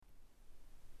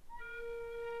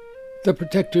The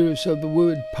Protectors of the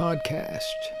Wood podcast.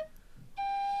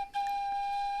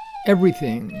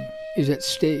 Everything is at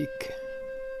stake.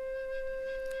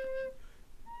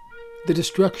 The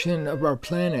destruction of our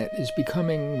planet is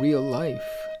becoming real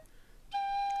life.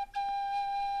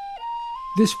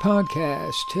 This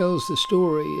podcast tells the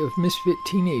story of misfit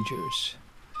teenagers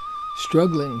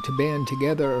struggling to band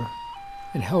together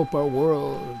and help our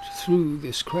world through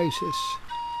this crisis.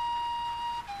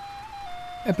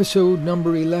 Episode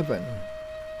number 11.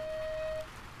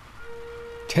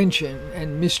 Tension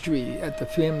and mystery at the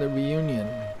family reunion.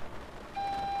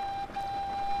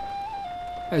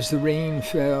 As the rain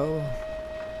fell,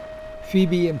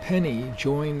 Phoebe and Penny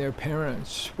joined their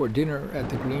parents for dinner at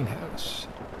the greenhouse.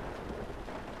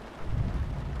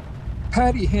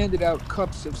 Patty handed out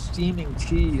cups of steaming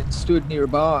tea and stood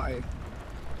nearby,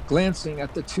 glancing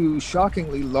at the two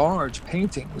shockingly large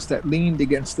paintings that leaned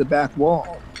against the back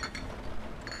wall.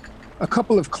 A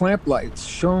couple of clamp lights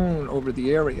shone over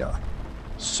the area.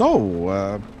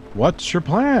 So, what's your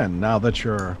plan now that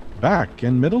you're back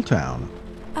in Middletown?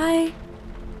 I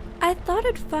thought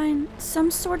I'd find some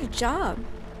sort of job.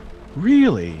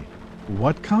 Really?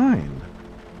 What kind?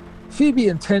 Phoebe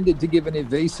intended to give an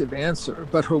evasive answer,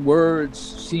 but her words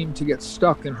seemed to get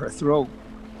stuck in her throat.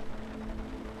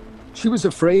 She was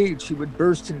afraid she would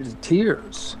burst into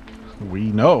tears.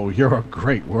 We know you're a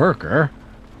great worker.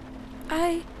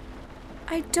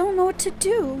 I don't know what to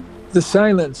do. The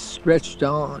silence stretched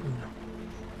on.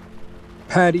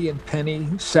 Patty and Penny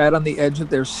sat on the edge of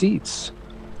their seats,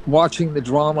 watching the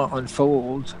drama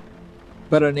unfold,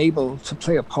 but unable to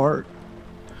play a part.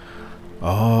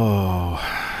 Oh,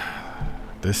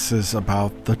 this is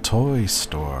about the toy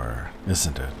store,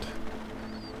 isn't it?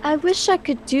 I wish I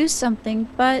could do something,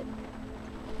 but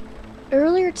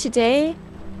earlier today,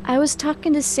 I was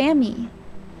talking to Sammy,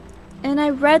 and I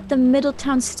read the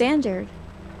Middletown Standard.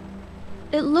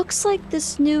 It looks like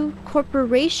this new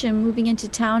corporation moving into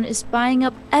town is buying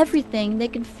up everything they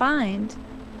can find.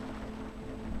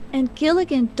 And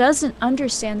Gilligan doesn't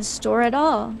understand the store at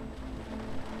all.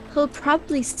 He'll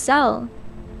probably sell,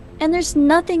 and there's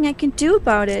nothing I can do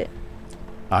about it.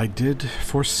 I did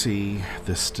foresee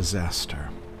this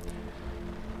disaster.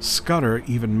 Scudder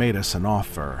even made us an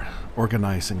offer,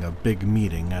 organizing a big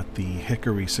meeting at the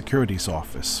Hickory Securities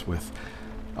office with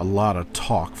a lot of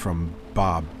talk from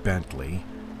Bob Bentley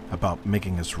about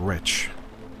making us rich.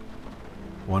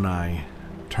 When I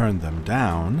turned them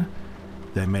down,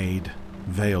 they made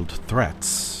veiled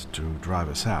threats to drive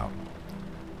us out.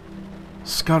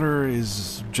 Scudder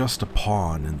is just a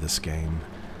pawn in this game.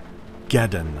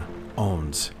 Geddon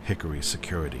owns Hickory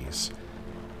Securities.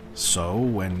 So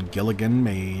when Gilligan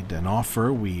made an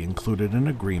offer, we included an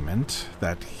agreement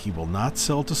that he will not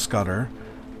sell to Scudder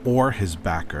or his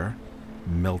backer,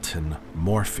 Milton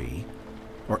Morphy,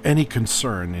 or any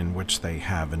concern in which they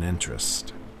have an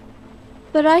interest.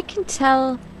 But I can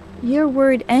tell you're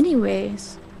worried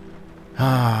anyways.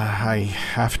 I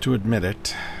have to admit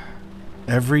it.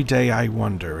 Every day I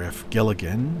wonder if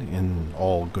Gilligan, in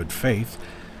all good faith,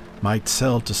 might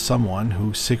sell to someone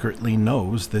who secretly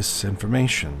knows this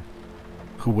information,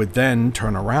 who would then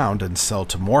turn around and sell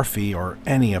to Morphy or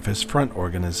any of his front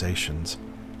organizations.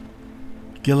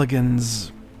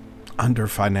 Gilligan's under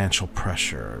financial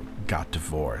pressure, got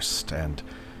divorced, and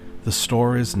the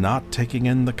store is not taking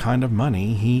in the kind of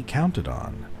money he counted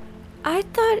on. I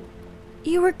thought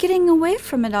you were getting away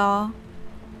from it all.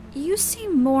 You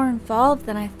seem more involved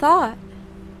than I thought.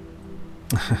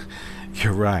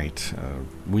 You're right.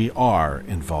 We are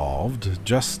involved,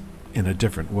 just in a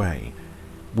different way.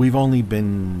 We've only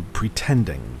been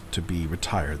pretending to be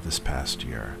retired this past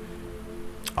year.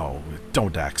 Oh,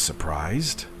 don't act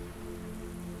surprised.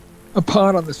 A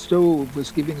pot on the stove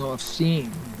was giving off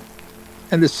steam,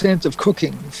 and the scent of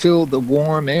cooking filled the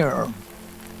warm air.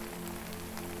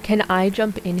 Can I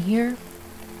jump in here?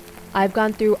 I've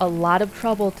gone through a lot of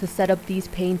trouble to set up these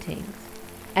paintings,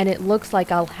 and it looks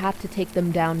like I'll have to take them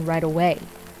down right away.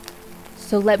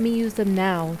 So let me use them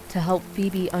now to help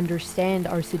Phoebe understand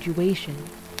our situation.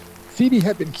 Phoebe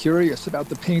had been curious about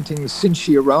the paintings since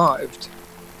she arrived,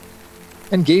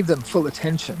 and gave them full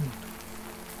attention.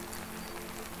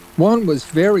 One was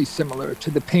very similar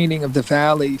to the painting of the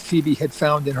valley Phoebe had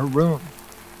found in her room.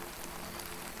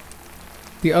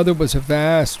 The other was a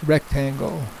vast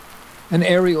rectangle, an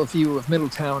aerial view of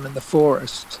Middletown and the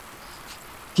forest,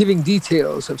 giving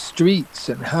details of streets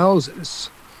and houses,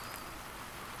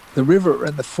 the river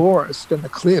and the forest and the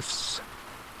cliffs.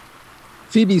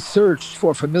 Phoebe searched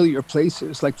for familiar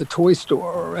places like the toy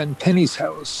store and Penny's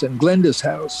house and Glenda's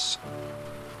house.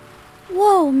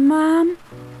 Whoa, Mom.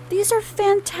 These are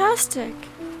fantastic.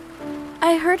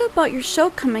 I heard about your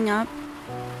show coming up.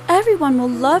 Everyone will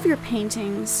love your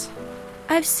paintings.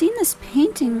 I've seen this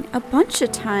painting a bunch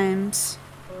of times.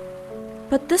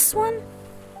 But this one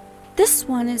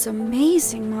is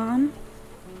amazing, Mom.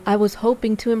 I was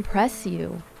hoping to impress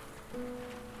you.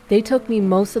 They took me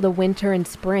most of the winter and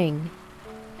spring,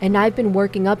 and I've been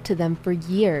working up to them for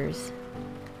years.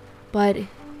 But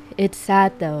it's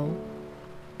sad though,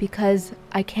 because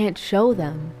I can't show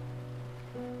them.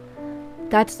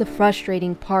 That's the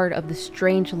frustrating part of the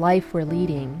strange life we're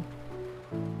leading.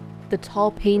 The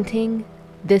tall painting,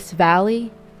 this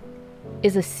valley,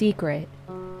 is a secret.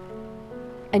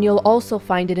 And you'll also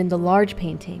find it in the large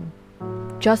painting,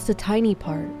 just a tiny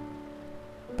part,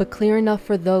 but clear enough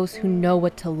for those who know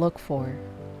what to look for.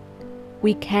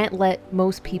 We can't let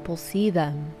most people see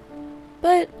them.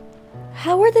 But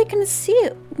how are they going to see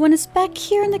it when it's back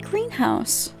here in the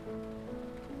greenhouse?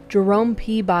 Jerome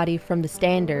Peabody from the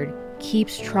Standard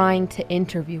keeps trying to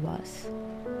interview us.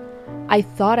 I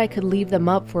thought I could leave them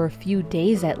up for a few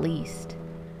days at least,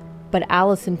 but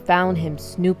Allison found him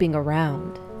snooping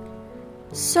around.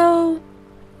 So,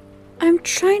 I'm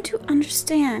trying to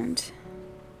understand.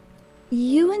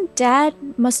 You and Dad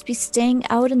must be staying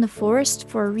out in the forest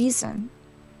for a reason.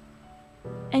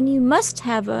 And you must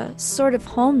have a sort of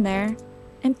home there,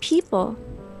 and people,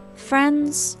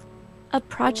 friends, a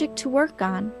project to work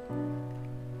on.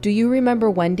 Do you remember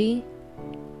Wendy?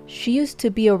 She used to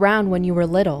be around when you were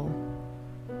little.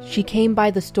 She came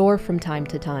by the store from time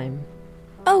to time.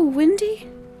 Oh, Wendy?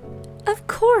 Of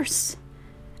course.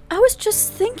 I was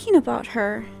just thinking about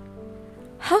her.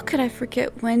 How could I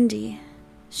forget Wendy?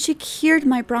 She cured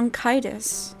my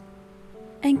bronchitis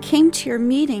and came to your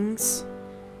meetings.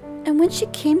 And when she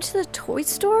came to the toy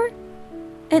store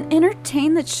and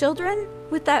entertained the children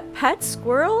with that pet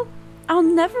squirrel, I'll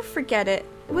never forget it.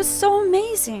 It was so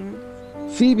amazing.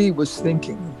 Phoebe was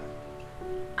thinking.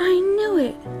 I knew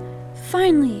it.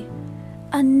 Finally,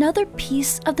 another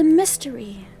piece of the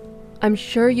mystery. I'm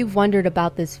sure you've wondered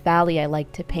about this valley I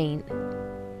like to paint.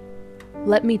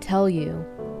 Let me tell you,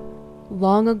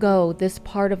 long ago this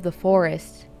part of the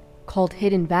forest, called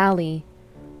Hidden Valley,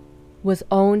 was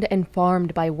owned and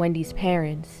farmed by Wendy's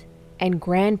parents and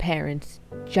grandparents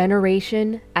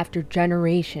generation after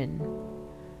generation.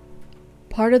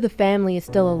 Part of the family is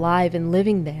still alive and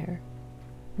living there,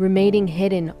 remaining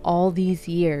hidden all these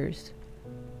years,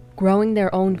 growing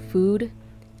their own food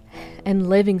and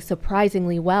living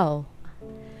surprisingly well.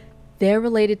 They're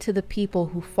related to the people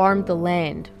who farmed the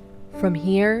land from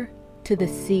here to the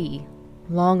sea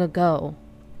long ago.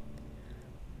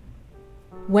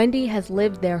 Wendy has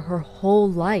lived there her whole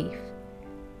life,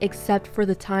 except for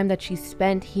the time that she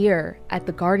spent here at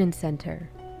the garden center.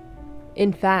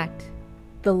 In fact,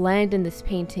 the land in this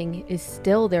painting is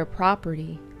still their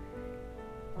property,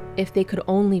 if they could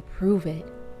only prove it.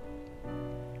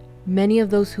 Many of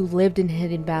those who lived in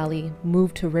Hidden Valley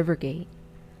moved to Rivergate,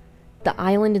 the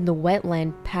island in the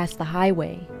wetland past the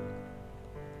highway.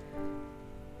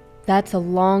 That's a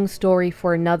long story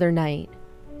for another night,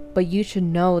 but you should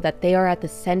know that they are at the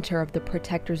center of the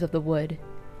Protectors of the Wood,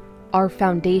 our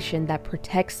foundation that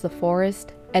protects the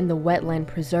forest and the wetland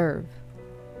preserve.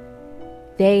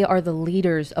 They are the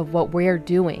leaders of what we're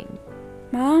doing.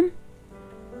 Mom,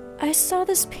 I saw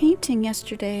this painting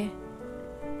yesterday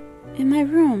in my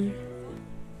room.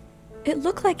 It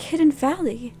looked like Hidden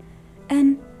Valley,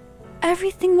 and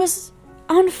everything was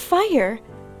on fire.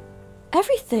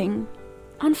 Everything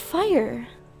on fire.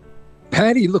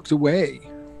 Patty looked away.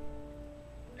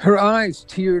 Her eyes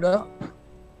teared up.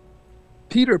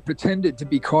 Peter pretended to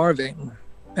be carving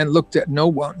and looked at no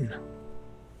one.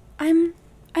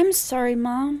 I'm sorry,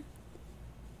 Mom.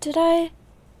 Did I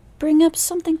bring up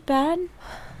something bad?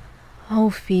 Oh,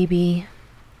 Phoebe.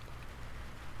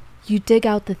 You dig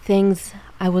out the things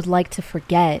I would like to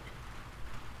forget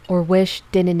or wish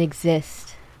didn't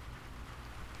exist.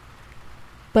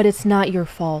 But it's not your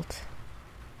fault.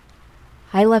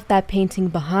 I left that painting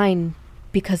behind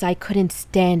because I couldn't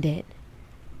stand it.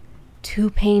 Too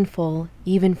painful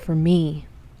even for me.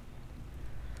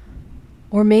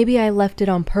 Or maybe I left it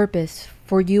on purpose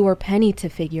for you or Penny to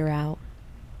figure out.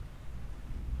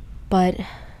 But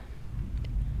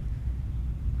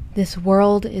this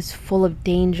world is full of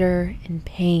danger and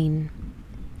pain,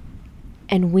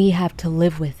 and we have to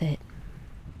live with it.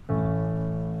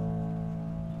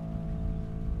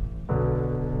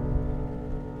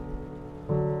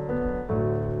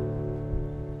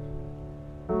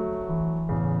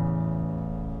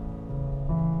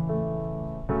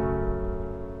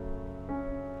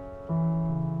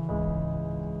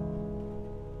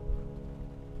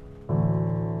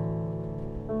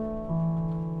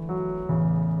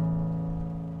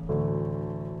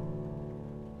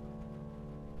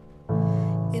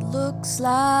 It looks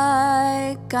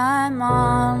like I'm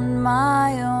on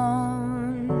my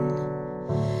own.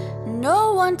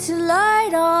 No one to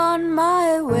light on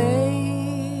my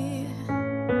way.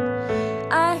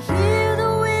 I hear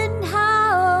the wind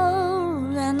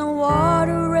howl and the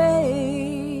water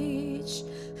rage.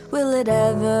 Will it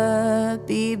ever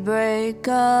be break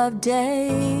of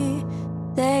day?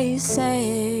 They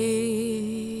say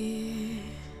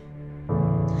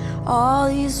all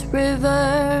these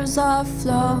rivers are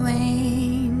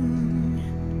flowing.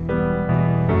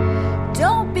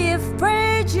 Don't be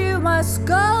afraid, you must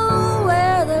go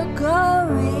where they're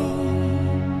going.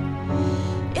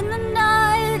 In the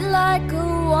night like a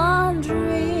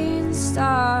wandering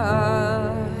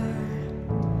star,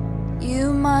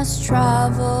 you must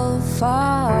travel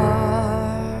far.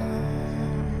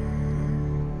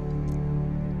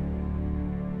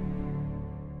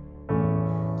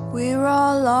 We're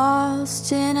all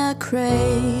lost in a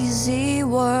crazy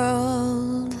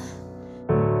world,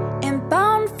 and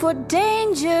bound for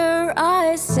danger,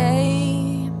 I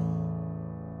say.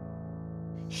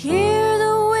 Hear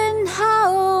the wind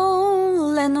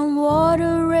howl and the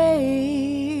water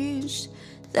rage.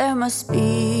 There must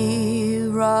be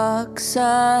rocks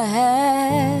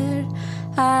ahead,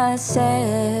 I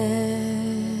said.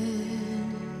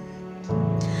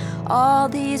 All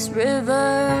these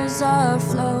rivers are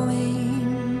flowing.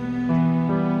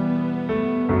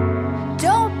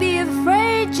 Don't be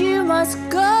afraid, you must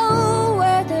go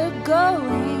where they're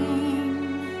going.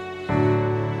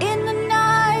 In the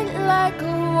night like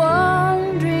a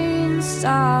wandering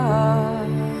star,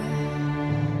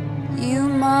 you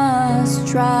must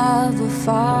travel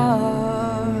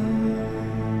far.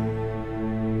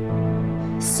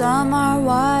 Some are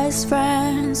wise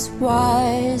friends,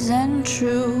 wise and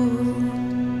true,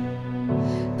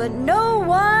 but no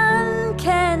one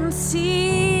can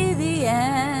see the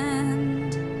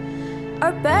end.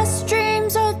 Our best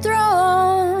dreams are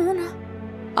thrown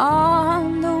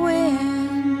on the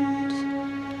wind.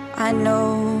 I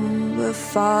know we're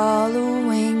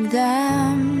following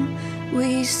them,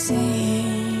 we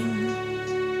sing.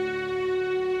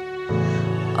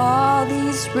 All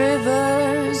these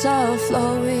rivers are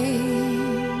flowing.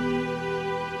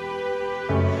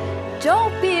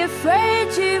 Don't be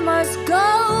afraid, you must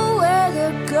go where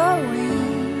they're going.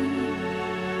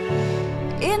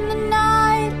 In the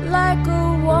night like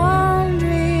a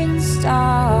wandering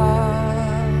star,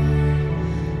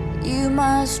 you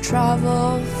must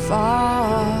travel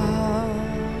far.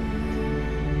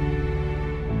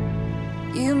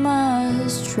 You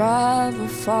must travel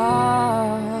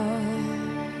far.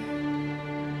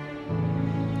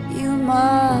 You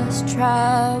must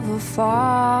travel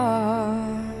far.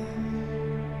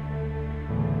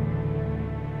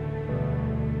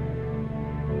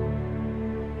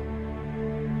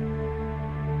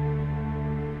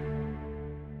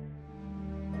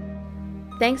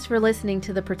 Thanks for listening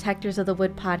to the Protectors of the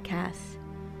Wood podcast.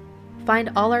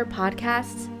 Find all our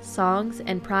podcasts, songs,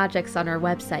 and projects on our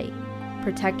website,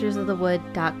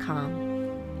 protectorsofthewood.com.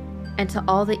 And to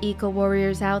all the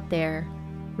eco-warriors out there,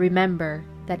 remember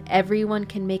that everyone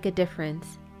can make a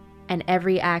difference and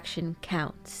every action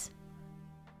counts.